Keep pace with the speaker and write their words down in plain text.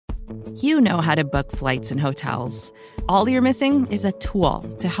You know how to book flights and hotels. All you're missing is a tool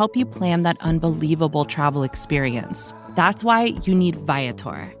to help you plan that unbelievable travel experience. That's why you need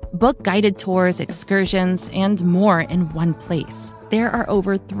Viator. Book guided tours, excursions, and more in one place. There are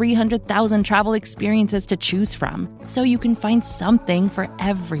over 300,000 travel experiences to choose from, so you can find something for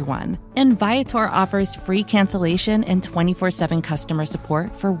everyone. And Viator offers free cancellation and 24/7 customer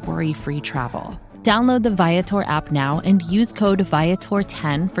support for worry-free travel. Download the Viator app now and use code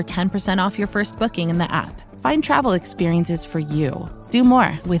Viator10 for 10% off your first booking in the app. Find travel experiences for you. Do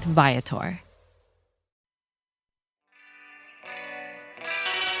more with Viator.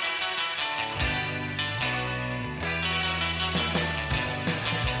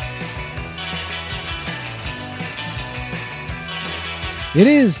 It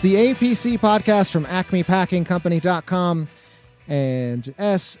is the APC podcast from AcmePackingCompany.com and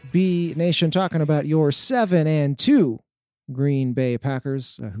SB Nation, talking about your 7-2 Green Bay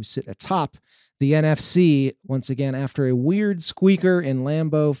Packers, who sit atop the NFC once again after a weird squeaker in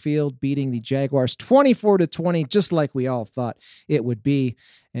Lambeau Field, beating the Jaguars 24-20, just like we all thought it would be.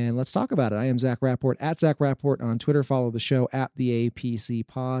 And let's talk about it. I am Zach Rapport at Zach Rapport on Twitter. Follow the show at the APC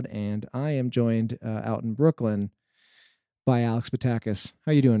Pod, and I am joined out in Brooklyn by Alex Batakis.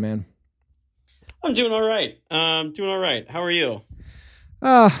 How you doing, man? I'm doing all right. How are you?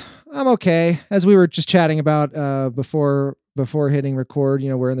 I'm okay. As we were just chatting about before hitting record,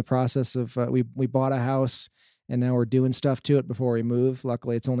 we're in the process of we bought a house and now we're doing stuff to it before we move.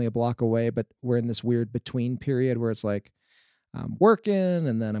 Luckily, it's only a block away, but we're in this weird between period where it's like I'm working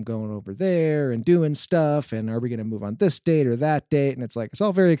and then I'm going over there and doing stuff. And are we going to move on this date or that date? And it's like, it's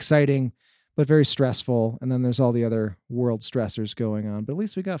all very exciting, but very stressful. And then there's all the other world stressors going on. But at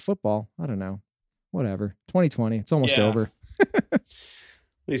least we got football. I don't know. Whatever. 2020. It's almost over. At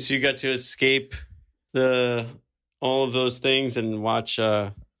least you got to escape all of those things and watch,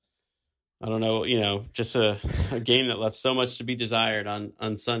 I don't know, just a game that left so much to be desired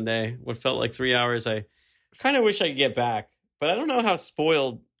on Sunday. What felt like 3 hours. I kind of wish I could get back, but I don't know how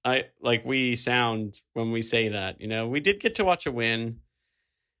spoiled we sound when we say that. We did get to watch a win,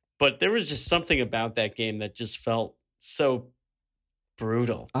 but there was just something about that game that just felt so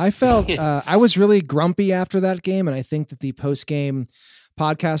brutal. I felt I was really grumpy after that game, and I think that the post-game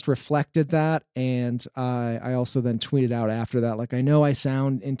podcast reflected that. And I also then tweeted out after that, like, I know I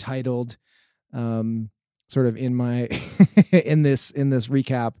sound entitled, sort of in my in this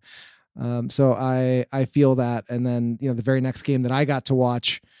recap. So I feel that. And then the very next game that I got to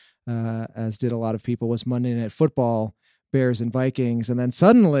watch, as did a lot of people, was Monday Night Football, Bears and Vikings, and then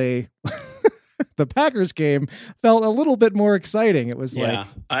suddenly the Packers game felt a little bit more exciting. It was I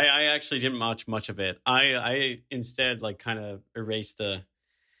actually didn't watch much of it. I instead kind of erased the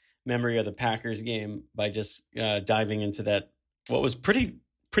memory of the Packers game by just diving into that what was pretty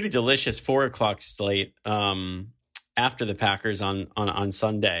delicious 4:00 slate after the Packers on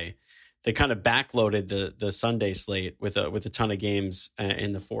Sunday. They kind of backloaded the Sunday slate with a ton of games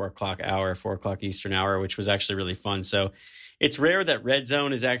in the 4:00 hour, 4:00 Eastern hour, which was actually really fun. So it's rare that Red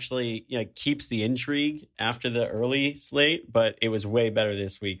Zone is actually keeps the intrigue after the early slate, but it was way better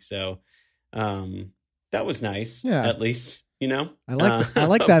this week. So that was nice. Yeah. At least, I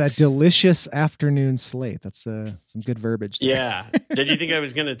like that, a delicious afternoon slate. That's some good verbiage there. Yeah. Did you think I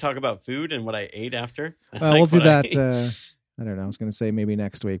was going to talk about food and what I ate after? We'll do that. I don't know. I was going to say maybe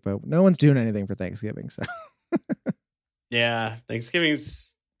next week, but no one's doing anything for Thanksgiving. So yeah,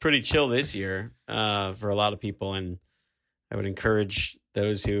 Thanksgiving's pretty chill this year for a lot of people. And I would encourage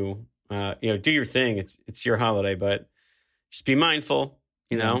those who, do your thing. It's your holiday, but just be mindful,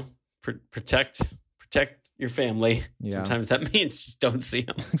 protect your family. Yeah. Sometimes that means just don't see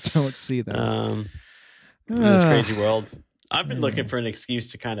them. Don't see them. In this crazy world. I've been looking for an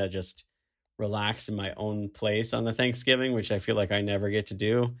excuse to kind of just relax in my own place on the Thanksgiving, which I feel like I never get to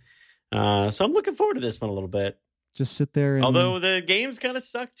do. So I'm looking forward to this one a little bit. Just sit there. Although the games kind of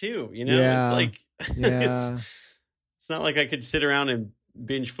suck too, Yeah. It's like, yeah. It's not like I could sit around and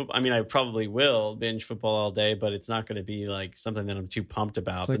binge football. I mean, I probably will binge football all day, but it's not going to be like something that I'm too pumped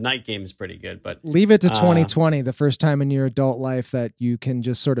about. The night game is pretty good, but leave it to 2020, the first time in your adult life that you can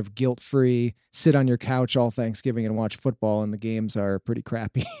just sort of guilt-free sit on your couch all Thanksgiving and watch football, and the games are pretty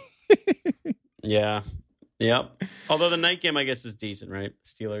crappy. Yeah. Yep. Although the night game, I guess, is decent, right?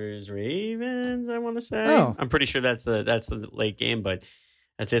 Steelers, Ravens, I want to say. Oh. I'm pretty sure that's the late game, but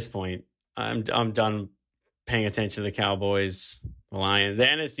at this point, I'm done paying attention to the Cowboys, the Lions, the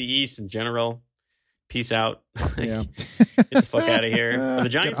NFC East in general. Peace out. Yeah. Get the fuck out of here. Are the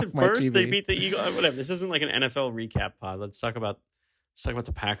Giants in first? TV. They beat the Eagles. Whatever. This isn't like an NFL recap pod. Let's talk about Let's talk about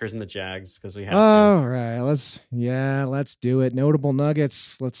the Packers and the Jags because we have. All right, let's do it. Notable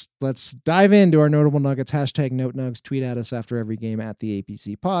nuggets. Let's dive into our notable nuggets. Hashtag Note Nugs. Tweet at us after every game at the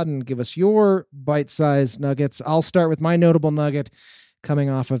APC Pod and give us your bite-sized nuggets. I'll start with my notable nugget coming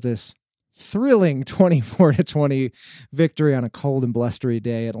off of this thrilling 24-20 victory on a cold and blustery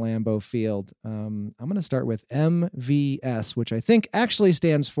day at Lambeau Field. I'm going to start with MVS, which I think actually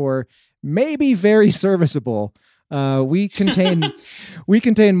stands for maybe very serviceable. We contain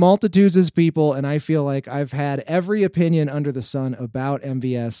multitudes of people, and I feel like I've had every opinion under the sun about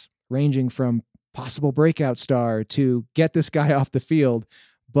MVS, ranging from possible breakout star to get this guy off the field.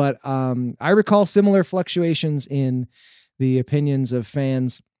 But I recall similar fluctuations in the opinions of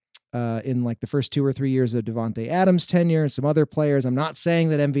fans in like the first 2 or 3 years of Davante Adams' tenure and some other players. I'm not saying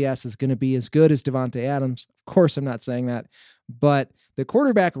that MVS is going to be as good as Davante Adams. Of course, I'm not saying that. But the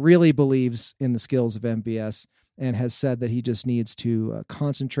quarterback really believes in the skills of MVS and has said that he just needs to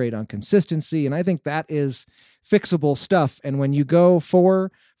concentrate on consistency. And I think that is fixable stuff. And when you go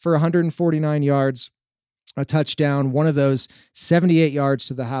for 149 yards, a touchdown, one of those 78 yards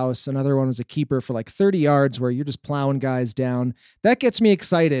to the house, another one was a keeper for like 30 yards where you're just plowing guys down, that gets me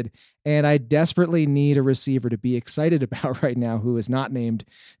excited. And I desperately need a receiver to be excited about right now who is not named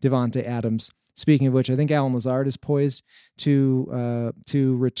Davante Adams. Speaking of which, I think Allen Lazard is poised to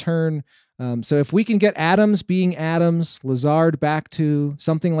return. So if we can get Adams being Adams, Lazard back to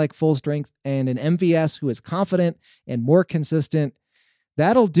something like full strength, and an MVS who is confident and more consistent,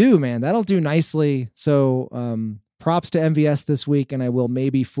 that'll do, man. That'll do nicely. So props to MVS this week, and I will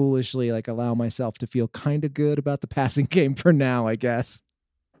maybe foolishly like allow myself to feel kind of good about the passing game for now, I guess.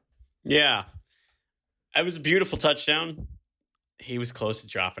 Yeah. It was a beautiful touchdown. He was close to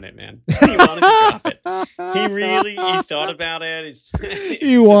dropping it, man. He wanted to drop it. He thought about it.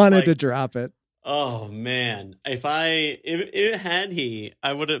 He wanted to drop it. Oh man. I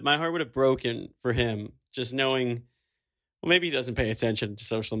would have, my heart would have broken for him just knowing, well, maybe he doesn't pay attention to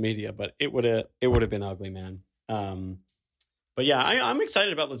social media, but it would have been ugly, man. But yeah, I'm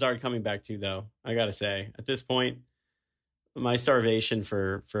excited about Lazard coming back too, though. I gotta say, at this point, my starvation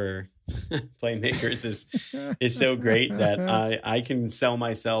for playmakers is so great that I can sell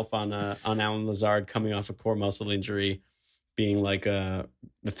myself on Allen Lazard coming off a core muscle injury being like the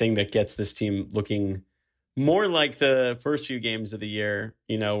thing that gets this team looking more like the first few games of the year,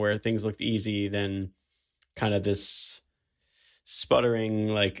 where things looked easy than kind of this sputtering,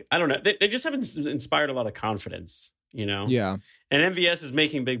 like, I don't know. They just haven't inspired a lot of confidence, Yeah. And MVS is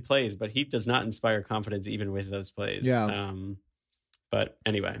making big plays, but he does not inspire confidence even with those plays. Yeah. But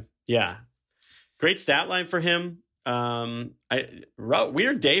anyway, yeah. Great stat line for him.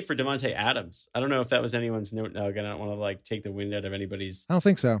 Weird day for Davante Adams. I don't know if that was anyone's note nug. I don't want to like take the wind out of anybody's. I don't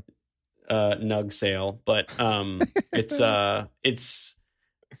think so. Nug sale, but it's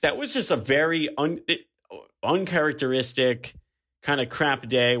that was just a very uncharacteristic kind of crap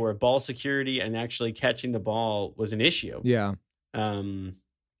day where ball security and actually catching the ball was an issue. Yeah. I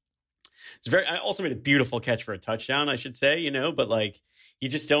also made a beautiful catch for a touchdown, I should say, but like you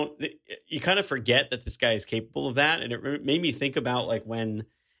kind of forget that this guy is capable of that. And it made me think about like when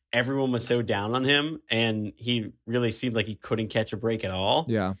everyone was so down on him and he really seemed like he couldn't catch a break at all.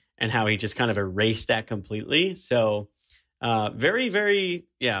 Yeah. And how he just kind of erased that completely. So very, very,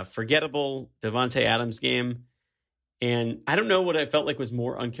 forgettable Davante Adams game. And I don't know what I felt like was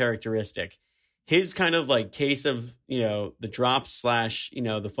more uncharacteristic. His kind of like case of, the drop /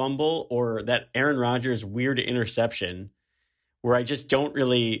 the fumble, or that Aaron Rodgers weird interception where I just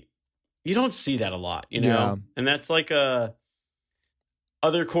you don't see that a lot, Yeah. And that's like other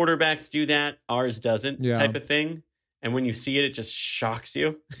quarterbacks do that. Ours doesn't type of thing. And when you see it, it just shocks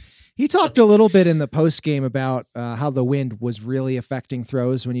you. He talked a little bit in the post game about how the wind was really affecting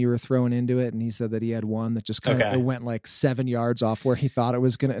throws when you were throwing into it. And he said that he had one that just kind of it went like 7 yards off where he thought it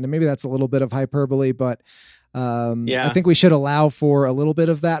was going to. And maybe that's a little bit of hyperbole, but I think we should allow for a little bit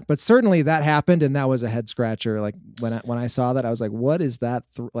of that. But certainly that happened. And that was a head scratcher. Like when I saw that, I was like, what is that?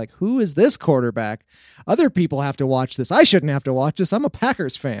 Like, who is this quarterback? Other people have to watch this. I shouldn't have to watch this. I'm a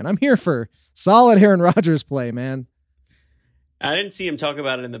Packers fan. I'm here for solid Aaron Rodgers play, man. I didn't see him talk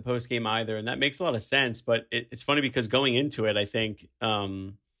about it in the post game either, and that makes a lot of sense. But it's funny because going into it, I think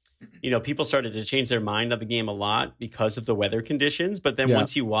people started to change their mind on the game a lot because of the weather conditions. But then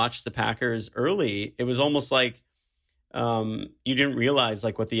once you watch the Packers early, it was almost like you didn't realize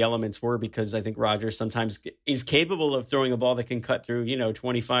like what the elements were, because I think Rodgers sometimes is capable of throwing a ball that can cut through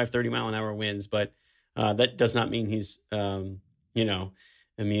 25, 30 mile an hour winds, but that does not mean he's immune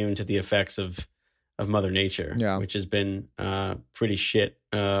to the effects of Mother Nature, which has been pretty shit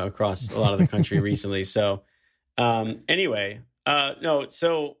across a lot of the country recently. So anyway, No,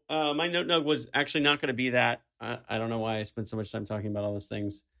 so my note nug was actually not going to be that. I don't know why I spent so much time talking about all those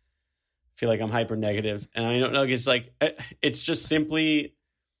things. I feel like I'm hyper negative, and my note nug is like it's just simply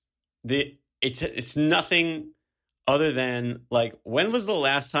it's nothing other than like, when was the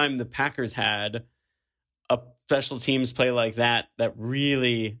last time the Packers had a special teams play like that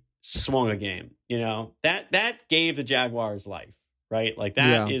really swung a game? You know, that gave the Jaguars life, right? Like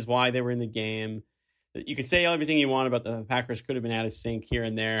that is why they were in the game. You could say everything you want about the Packers could have been out of sync here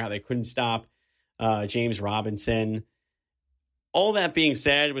and there, how they couldn't stop James Robinson. All that being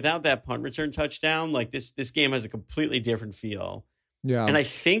said, without that punt return touchdown, like this game has a completely different feel. Yeah. And I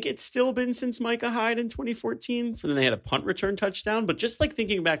think it's still been since Micah Hyde in 2014 for when they had a punt return touchdown. But just like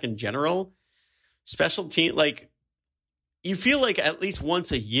thinking back in general, special team, like you feel like at least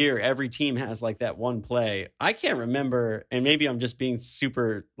once a year, every team has like that one play. I can't remember. And maybe I'm just being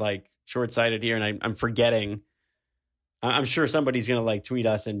super like short-sighted here and I'm forgetting. I'm sure somebody's going to like tweet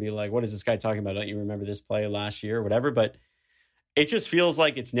us and be like, what is this guy talking about? Don't you remember this play last year or whatever? But it just feels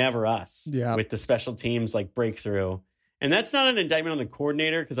like it's never us with the special teams like breakthrough. And that's not an indictment on the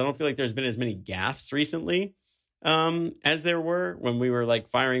coordinator, because I don't feel like there's been as many gaffes recently as there were when we were like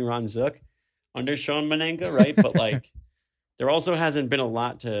firing Ron Zook under Sean Menenga, right? But like there also hasn't been a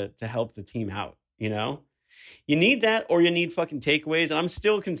lot to help the team out, you know? You need that, or you need fucking takeaways. And I'm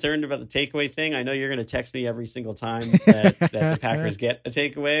still concerned about the takeaway thing. I know you're going to text me every single time that the Packers get a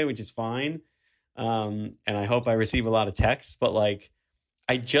takeaway, which is fine. And I hope I receive a lot of texts, but like,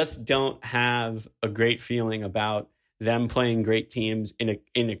 I just don't have a great feeling about them playing great teams in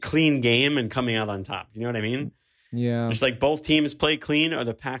a clean game and coming out on top. You know what I mean? Yeah. Just like both teams play clean. Are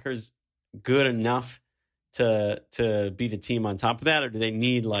the Packers good enough to be the team on top of that? Or do they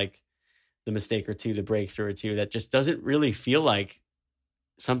need like the mistake or two, the breakthrough or two that just doesn't really feel like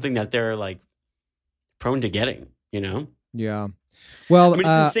something that they're like prone to getting, you know? Yeah. Well, I mean,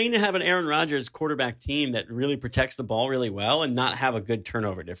 it's insane to have an Aaron Rodgers quarterback team that really protects the ball really well and not have a good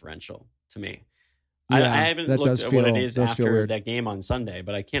turnover differential to me. I haven't looked at what it is after that game on Sunday,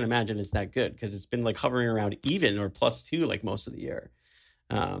 but I can't imagine it's that good because it's been like hovering around even or +2 like most of the year.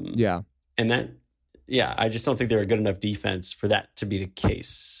 And I just don't think they're a good enough defense for that to be the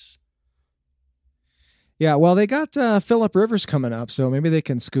case. Yeah, well, they got Phillip Rivers coming up, so maybe they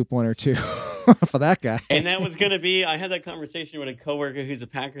can scoop one or two for that guy. And that was going to be, I had that conversation with a coworker who's a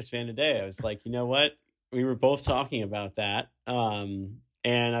Packers fan today. I was like, you know what? We were both talking about that.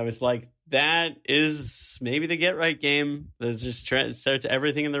 And I was like, that is maybe the get right game. Let's just start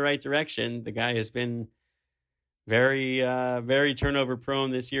everything in the right direction. The guy has been very, very turnover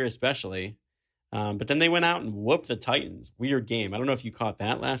prone this year, especially. But then they went out and whooped the Titans. Weird game. I don't know if you caught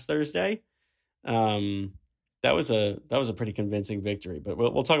that last Thursday. That was a pretty convincing victory, but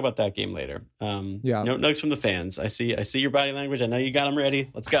we'll talk about that game later. Nugs from the fans. I see your body language. I know you got them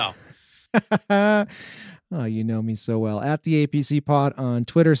ready. Let's go. Oh, you know me so well. At the APC Pod on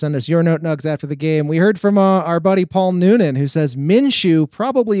Twitter, send us your note nugs after the game. We heard from our buddy Paul Noonan, who says Minshew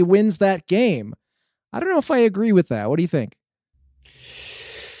probably wins that game. I don't know if I agree with that. What do you think?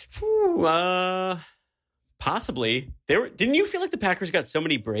 Possibly. Didn't you feel like the Packers got so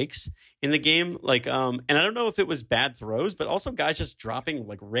many breaks in the game? Like, and I don't know if it was bad throws, but also guys just dropping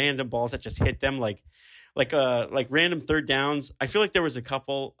like random balls that just hit them, like random third downs. I feel like there was a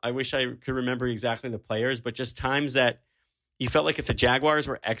couple. I wish I could remember exactly the players, but just times that you felt like if the Jaguars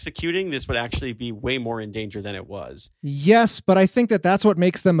were executing, this would actually be way more in danger than it was. Yes, but I think that that's what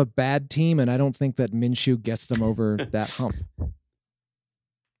makes them a bad team, and I don't think that Minshew gets them over that hump.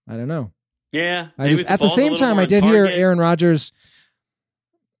 I don't know. Yeah. At the same time, I did hear Aaron Rodgers.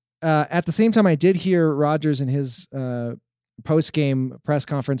 At the same time, I did hear Rodgers in his post-game press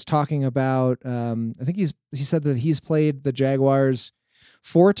conference talking about. I think he said that he's played the Jaguars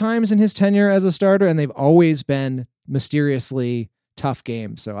 4 times in his tenure as a starter, and they've always been mysteriously tough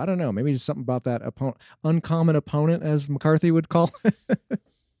games. So I don't know. Maybe just something about that uncommon opponent, as McCarthy would call it.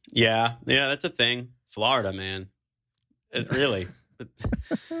 Yeah, that's a thing. Florida, man. It really. But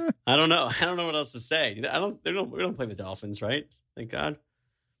I don't know. I don't know what else to say. We don't play the Dolphins, right? Thank God.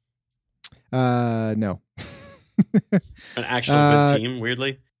 No. An actual good team,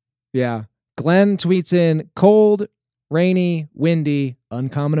 weirdly. Yeah. Glenn tweets in, cold, rainy, windy,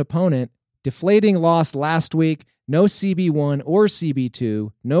 uncommon opponent, deflating loss last week, no CB1 or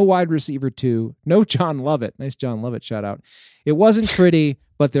CB2, no wide receiver 2, no John Lovett. Nice John Lovett shout out. It wasn't pretty,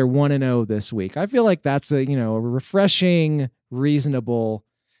 but they're 1-0 this week. I feel like that's a refreshing, reasonable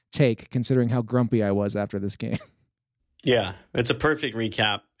take considering how grumpy I was after this game. Yeah, it's a perfect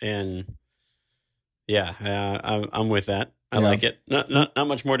recap. And Yeah, I'm with that. I like it. Not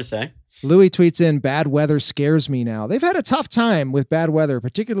much more to say. Louis tweets in, bad weather scares me now. They've had a tough time with bad weather,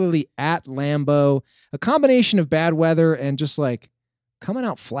 particularly at Lambeau. A combination of bad weather and just like coming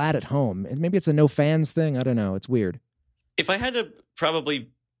out flat at home. And maybe it's a no fans thing. I don't know. It's weird. If I had to probably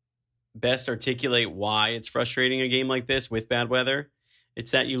best articulate why it's frustrating a game like this with bad weather,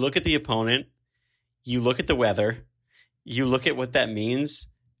 it's that you look at the opponent, you look at the weather, you look at what that means,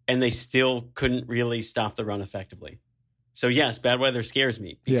 and they still couldn't really stop the run effectively. So yes, bad weather scares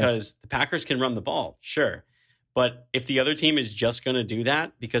me because the Packers can run the ball, sure. But if the other team is just going to do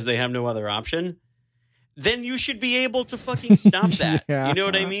that because they have no other option, then you should be able to fucking stop that. You know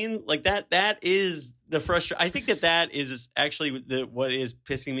what I mean? Like that is the frustration. I think that is actually what is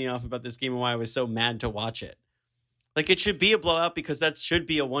pissing me off about this game and why I was so mad to watch it. Like it should be a blowout because that should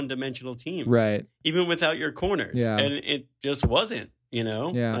be a one-dimensional team. Right. Even without your corners. Yeah. And it just wasn't.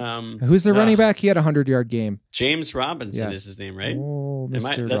 Yeah. Who's the running back? He had a 100-yard game. James Robinson is his name, right? Oh,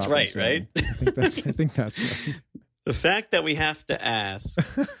 Mr. That's Robinson. right? I think that's right. The fact that we have to ask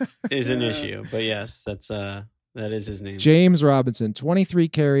is an issue, but yes, that is his name. James Robinson, 23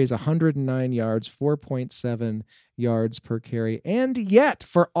 carries, 109 yards, 4.7 yards per carry, and yet,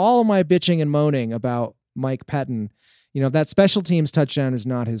 for all my bitching and moaning about Mike Pettin, that special teams touchdown is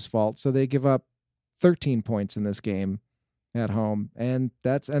not his fault. So they give up 13 points in this game at home. And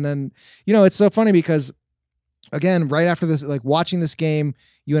then, it's so funny because again, right after this, like watching this game,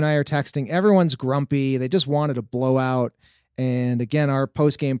 you and I are texting, everyone's grumpy. They just wanted a blowout. And again, our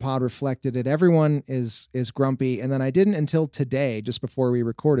post-game pod reflected it. Everyone is grumpy. And then I didn't until today, just before we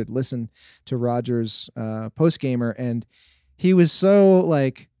recorded, listen to Rodgers' post-gamer. And he was so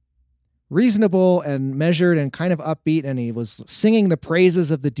like reasonable and measured and kind of upbeat. And he was singing the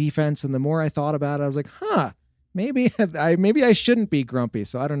praises of the defense. And the more I thought about it, I was like, maybe I shouldn't be grumpy.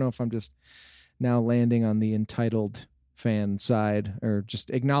 So I don't know if I'm just now landing on the entitled fan side or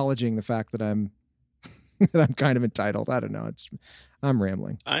just acknowledging the fact that I'm kind of entitled. I don't know. I'm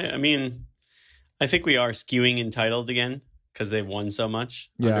rambling. I mean, I think we are skewing entitled again because they've won so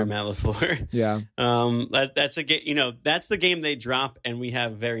much under Matt LaFleur. Yeah. That's a game, that's the game they drop and we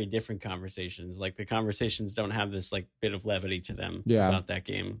have very different conversations. Like the conversations don't have this like bit of levity to them about that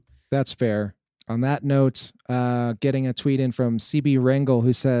game. That's fair. On that note, getting a tweet in from CB Rengel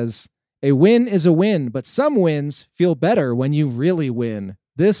who says, a win is a win, but some wins feel better when you really win.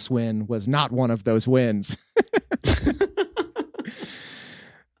 This win was not one of those wins. I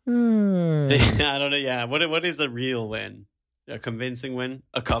don't know. Yeah. What is a real win? A convincing win?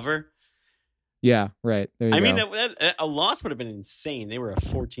 A cover? Yeah, right. There you go. I mean, a loss would have been insane. They were a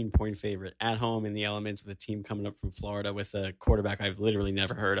 14-point favorite at home in the elements with a team coming up from Florida with a quarterback I've literally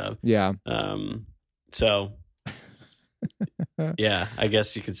never heard of. Yeah. So, yeah, I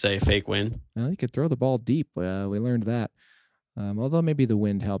guess you could say fake win. Well, you could throw the ball deep. We learned that. Although maybe the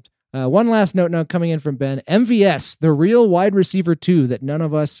wind helped. One last note coming in from Ben. MVS, the real wide receiver 2 that none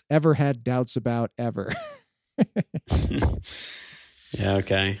of us ever had doubts about ever. Yeah,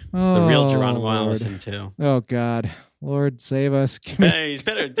 okay. The real Geronimo Allison, too. Oh, God. Lord, save us. Hey, he's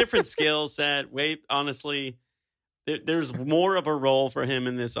better. Different skill set. Wait, honestly, there's more of a role for him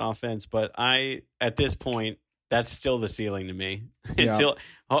in this offense, but at this point, that's still the ceiling to me. Until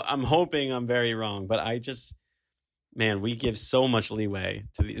I'm hoping I'm very wrong, but we give so much leeway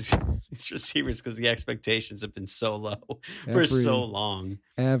to these receivers because the expectations have been so low for so long.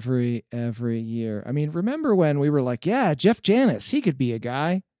 Every year. I mean, remember when we were like, yeah, Jeff Janis, he could be a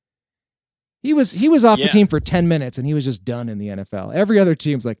guy. He was off the team for 10 minutes and he was just done in the NFL. Every other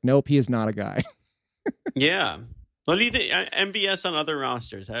team's like, nope, he is not a guy. Yeah. What do you think? MVS on other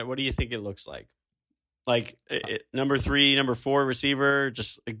rosters, what do you think it looks like? Like number 3, number 4 receiver,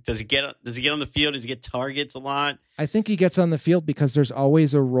 just does he get on the field? Does he get targets a lot? I think he gets on the field because there's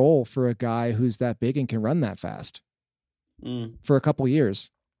always a role for a guy who's that big and can run that fast for a couple years.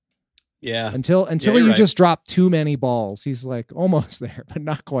 Yeah. Until you just drop too many balls. He's like almost there, but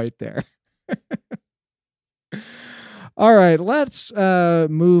not quite there. All right, let's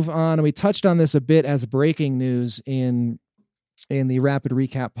move on. We touched on this a bit as breaking news in the rapid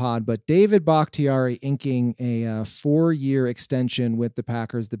recap pod, but David Bakhtiari inking a 4-year extension with the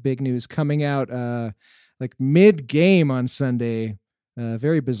Packers. The big news coming out like mid-game on Sunday.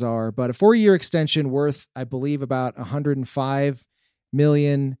 Very bizarre, but a 4-year extension worth, I believe, about $105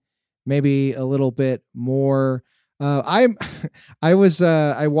 million, maybe a little bit more. I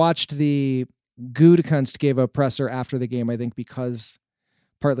watched the Gutekunst gave a presser after the game, I think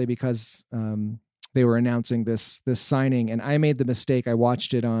partly because they were announcing this signing, and I made the mistake. I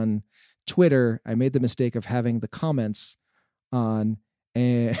watched it on Twitter. I made the mistake of having the comments on,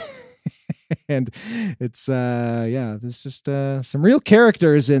 and And it's there's just some real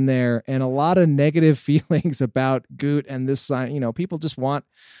characters in there and a lot of negative feelings about Goot and this sign. People just want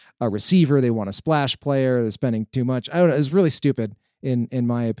a receiver, they want a splash player, they're spending too much. I don't know, it's really stupid in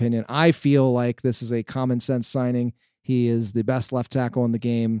my opinion. I feel like this is a common sense signing. He is the best left tackle in the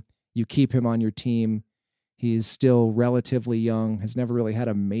game. You keep him on your team. He's still relatively young, has never really had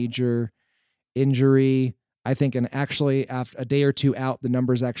a major injury. I think, and actually after a day or two out, the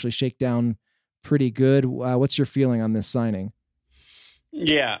numbers actually shake down pretty good. What's your feeling on this signing?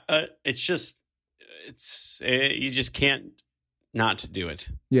 Yeah, you just can't not do it.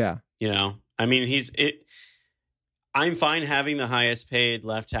 Yeah. I mean, I'm fine having the highest paid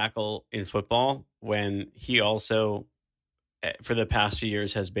left tackle in football when he also, for the past few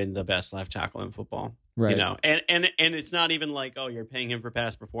years, has been the best left tackle in football. Right. And it's not even like, oh, you're paying him for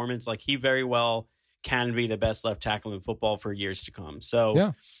past performance. Like, he very well can be the best left tackle in football for years to come. So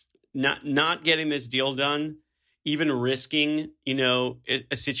yeah. not getting this deal done, even risking,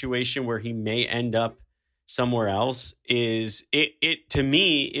 a situation where he may end up somewhere else is it to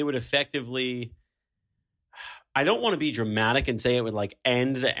me, it would effectively, I don't want to be dramatic and say it would like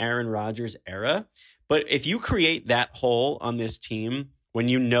end the Aaron Rodgers era, but if you create that hole on this team when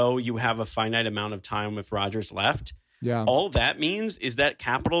you have a finite amount of time with Rodgers left, yeah, all that means is that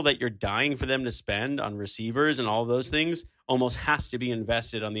capital that you're dying for them to spend on receivers and all those things almost has to be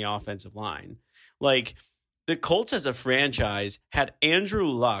invested on the offensive line. Like, the Colts as a franchise had Andrew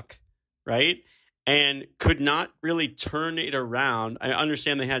Luck, right? And could not really turn it around. I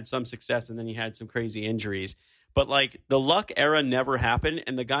understand they had some success and then he had some crazy injuries. But like, the Luck era never happened,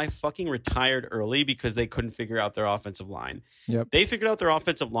 and the guy fucking retired early because they couldn't figure out their offensive line. Yep. They figured out their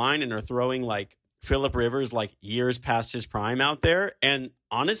offensive line and are throwing like Phillip Rivers like years past his prime out there. And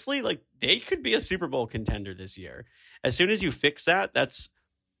honestly, like, they could be a Super Bowl contender this year. As soon as you fix that, that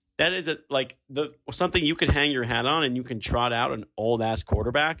is something you can hang your hat on, and you can trot out an old ass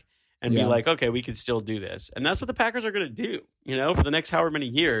quarterback and be like, okay, we can still do this. And that's what the Packers are going to do, for the next however many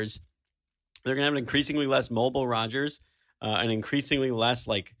years. They're going to have an increasingly less mobile Rodgers, an increasingly less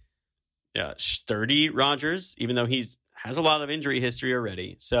sturdy Rodgers, even though he has a lot of injury history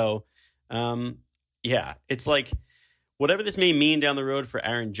already. So, it's like, whatever this may mean down the road for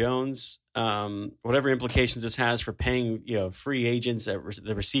Aaron Jones, whatever implications this has for paying, free agents at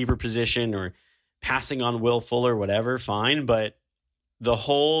the receiver position or passing on Will Fuller, whatever, fine. But the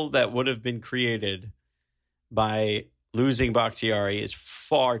hole that would have been created by losing Bakhtiari is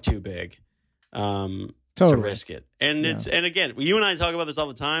far too big to risk it. And and again, you and I talk about this all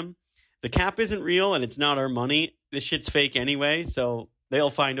the time. The cap isn't real and it's not our money. This shit's fake anyway. So they'll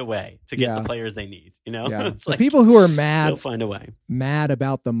find a way to get the players they need. Yeah. It's the like, people who are mad, they'll find a way. Mad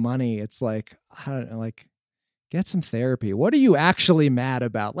about the money. It's like, I don't know, like, get some therapy. What are you actually mad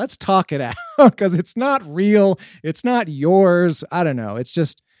about? Let's talk it out, because it's not real. It's not yours. I don't know. It's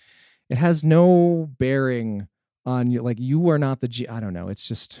just, it has no bearing on you. Like, you are not the I don't know. It's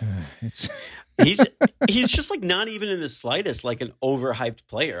just, he's just like not even in the slightest like an overhyped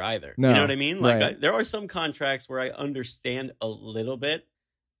player either. No, you know what I mean? Like, right. There are some contracts where I understand a little bit,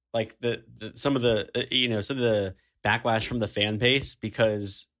 like some of the backlash from the fan base,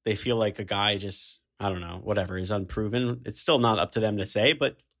 because they feel like a guy just, I don't know, whatever, is unproven. It's still not up to them to say,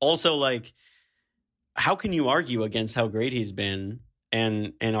 but also, like, how can you argue against how great he's been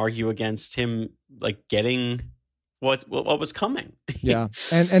and argue against him like getting what was coming? Yeah.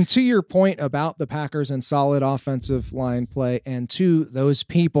 And to your point about the Packers and solid offensive line play, and to those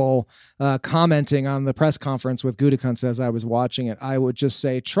people commenting on the press conference with Gutekunst as I was watching it, I would just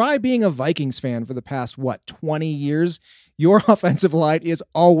say, try being a Vikings fan for the past, 20 years. Your offensive line is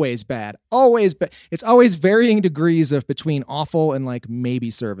always bad. Always bad. It's always varying degrees of between awful and like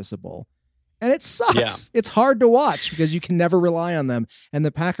maybe serviceable. And it sucks. Yeah. It's hard to watch because you can never rely on them. And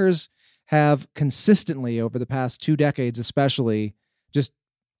the Packers have consistently, over the past 2 decades especially, just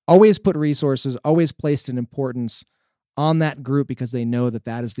always put resources, always placed an importance on that group, because they know that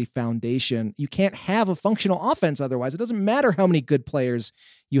that is the foundation. You can't have a functional offense otherwise. It doesn't matter how many good players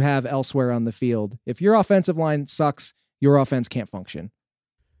you have elsewhere on the field. If your offensive line sucks, your offense can't function.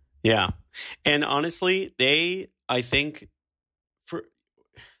 Yeah. And honestly,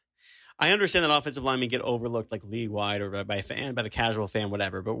 I understand that offensive linemen get overlooked like league wide or by the casual fan,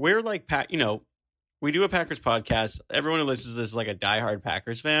 whatever. But we're like, we do a Packers podcast. Everyone who listens to this is like a diehard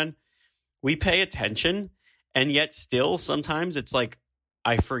Packers fan. We pay attention, and yet still sometimes it's like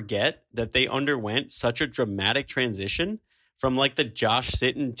I forget that they underwent such a dramatic transition from like the Josh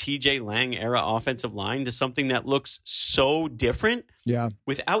Sitton, TJ Lang era offensive line to something that looks so different. Yeah,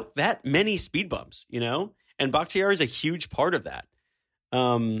 without that many speed bumps, and Bakhtiari is a huge part of that.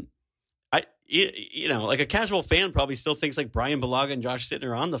 like a casual fan probably still thinks like Brian Bulaga and Josh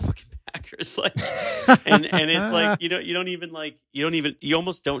Sittner on the fucking Packers, like, and it's like you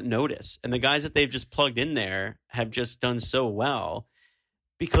almost don't notice. And the guys that they've just plugged in there have just done so well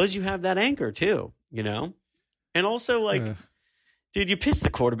because you have that anchor too, and also like, dude, you piss the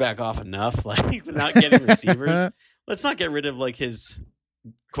quarterback off enough, like without getting receivers. Let's not get rid of like his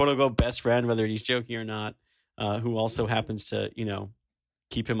quote unquote best friend, whether he's joking or not, who also happens to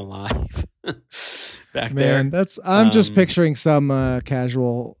keep him alive. Back there. I'm just picturing some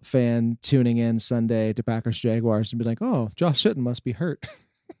casual fan tuning in Sunday to Packers Jaguars and be like, oh, Josh Sitton must be hurt.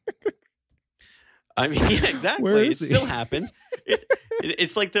 I mean, yeah, exactly. Where It is he? still happens.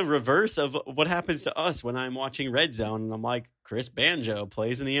 It's like the reverse of what happens to us when I'm watching Red Zone and I'm like, Chris Banjo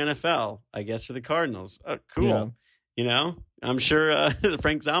plays in the NFL, I guess, for the Cardinals. Oh, cool. Yeah. I'm sure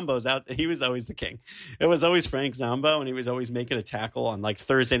Frank Zombo's out. He was always the king. It was always Frank Zombo, and he was always making a tackle on like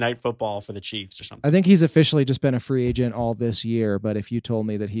Thursday Night Football for the Chiefs or something. I think he's officially just been a free agent all this year. But if you told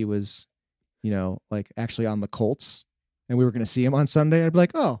me that he was, like actually on the Colts and we were going to see him on Sunday, I'd be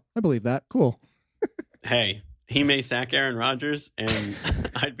like, oh, I believe that. Cool. Hey, he may sack Aaron Rodgers, and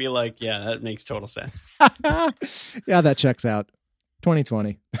I'd be like, yeah, that makes total sense. Yeah, that checks out.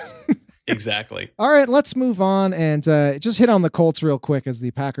 2020. Exactly. All right, let's move on and just hit on the Colts real quick as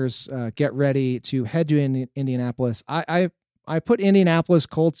the Packers get ready to head to Indianapolis. I put Indianapolis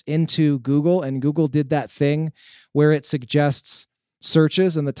Colts into Google, and Google did that thing where it suggests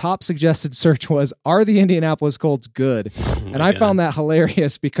searches, and the top suggested search was, are the Indianapolis Colts good? And I found that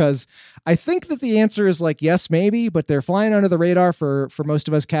hilarious because I think that the answer is like, yes, maybe, but they're flying under the radar for most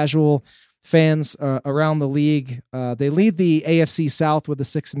of us casual fans around the league. They lead the AFC South with a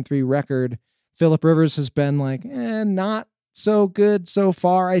 6-3 record. Phillip Rivers has been like, not so good so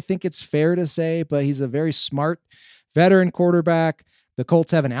far. I think it's fair to say, but he's a very smart veteran quarterback. The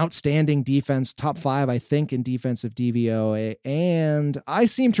Colts have an outstanding defense, top 5, I think, in defensive DVOA. And I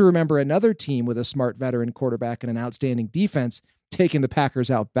seem to remember another team with a smart veteran quarterback and an outstanding defense taking the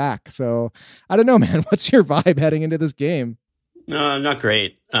Packers out back. So I don't know, man. What's your vibe heading into this game? No, not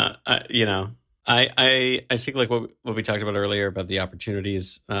great. I think like what we talked about earlier about the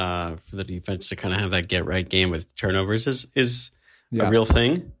opportunities for the defense to kind of have that get right game with turnovers is a real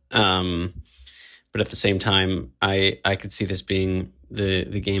thing. But at the same time, I could see this being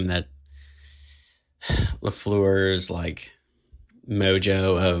the game that LaFleur's like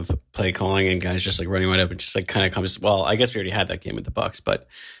mojo of play calling and guys just like running right up and just like kind of comes. Well, I guess we already had that game with the Bucs, but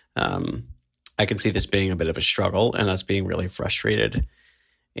I could see this being a bit of a struggle and us being really frustrated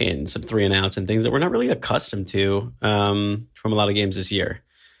in some 3-and-outs and things that we're not really accustomed to from a lot of games this year.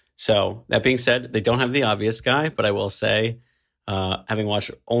 So that being said, they don't have the obvious guy, but I will say, having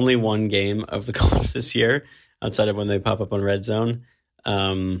watched only one game of the Colts this year, outside of when they pop up on Red Zone,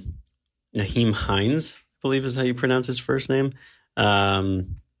 Nyheim Hines, I believe is how you pronounce his first name.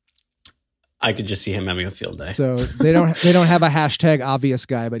 I could just see him having a field day. So they don't have a hashtag obvious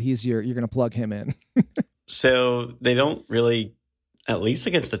guy, but you're going to plug him in. So they don't really, at least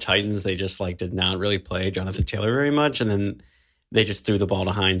against the Titans, they just like did not really play Jonathan Taylor very much. And then they just threw the ball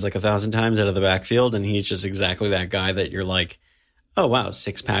to Hines like 1,000 times out of the backfield. And he's just exactly that guy that you're like, oh, wow,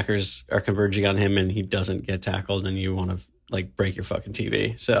 6 Packers are converging on him and he doesn't get tackled and you want to like break your fucking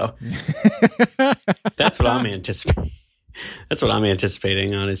TV. So that's what I'm anticipating. That's what I'm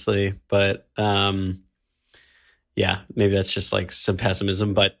anticipating, honestly. But yeah, maybe that's just like some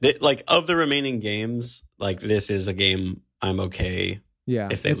pessimism. But like of the remaining games, like this is a game I'm okay. Yeah,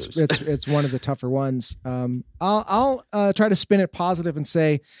 if they lose. It's one of the tougher ones. I'll try to spin it positive and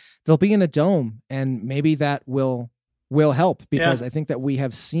say they'll be in a dome, and maybe that will help because I think that we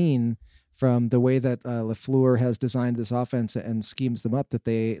have seen from the way that LaFleur has designed this offense and schemes them up that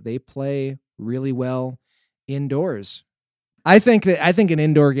they play really well indoors. I think an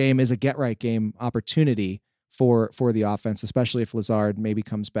indoor game is a get right game opportunity for the offense, especially if Lazard maybe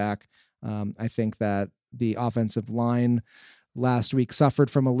comes back. I think that the offensive line last week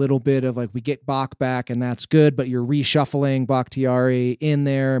suffered from a little bit of like, we get Bach back and that's good, but you're reshuffling Bakhtiari in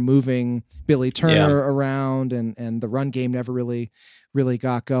there, moving Billy Turner around, and the run game never really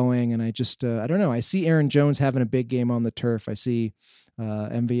got going. And I just, I don't know. I see Aaron Jones having a big game on the turf. I see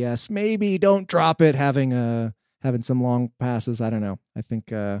MVS, maybe don't drop it, having some long passes. I don't know. I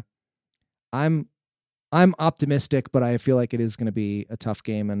think I'm optimistic, but I feel like it is going to be a tough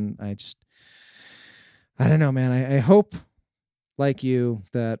game. And I don't know, man. I hope, like you,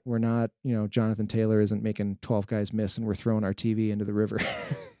 that we're not, Jonathan Taylor isn't making 12 guys miss and we're throwing our TV into the river.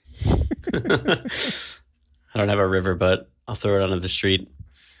 I don't have a river, but I'll throw it onto the street.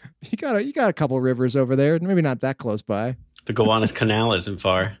 You got a couple rivers over there, maybe not that close by. The Gowanus Canal isn't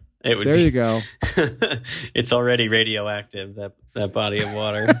far. It would. There you go. It's already radioactive, that body of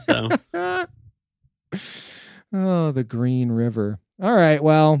water. So. Oh, the Green River. All right.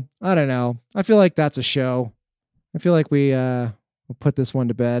 Well, I don't know. I feel like that's a show. I feel like we'll put this one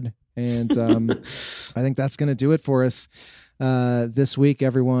to bed, and I think that's going to do it for us this week.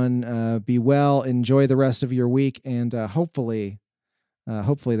 Everyone, be well. Enjoy the rest of your week, and hopefully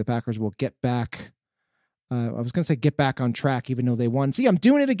the Packers will get back. I was going to say get back on track, even though they won. See, I'm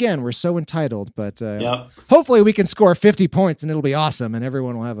doing it again. We're so entitled, but hopefully we can score 50 points and it'll be awesome, and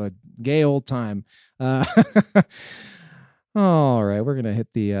everyone will have a gay old time. All right, we're gonna hit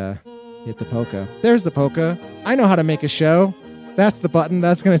the polka. There's the polka. I know how to make a show. That's the button.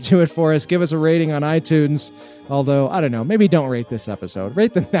 That's gonna do it for us. Give us a rating on iTunes. Although I don't know, maybe don't rate this episode.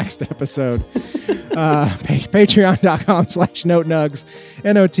 Rate the next episode. Patreon.com/NoteNugs,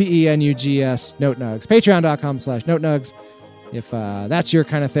 NOTENUGS, NoteNugs. Patreon.com/NoteNugs. If that's your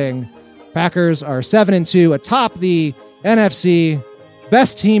kind of thing. Packers are 7-2 atop the NFC,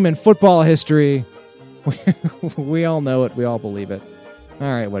 best team in football history. We all know it. We all believe it. All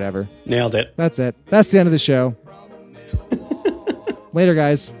right, whatever. Nailed it. That's it. That's the end of the show. Later,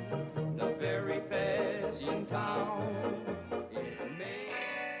 guys.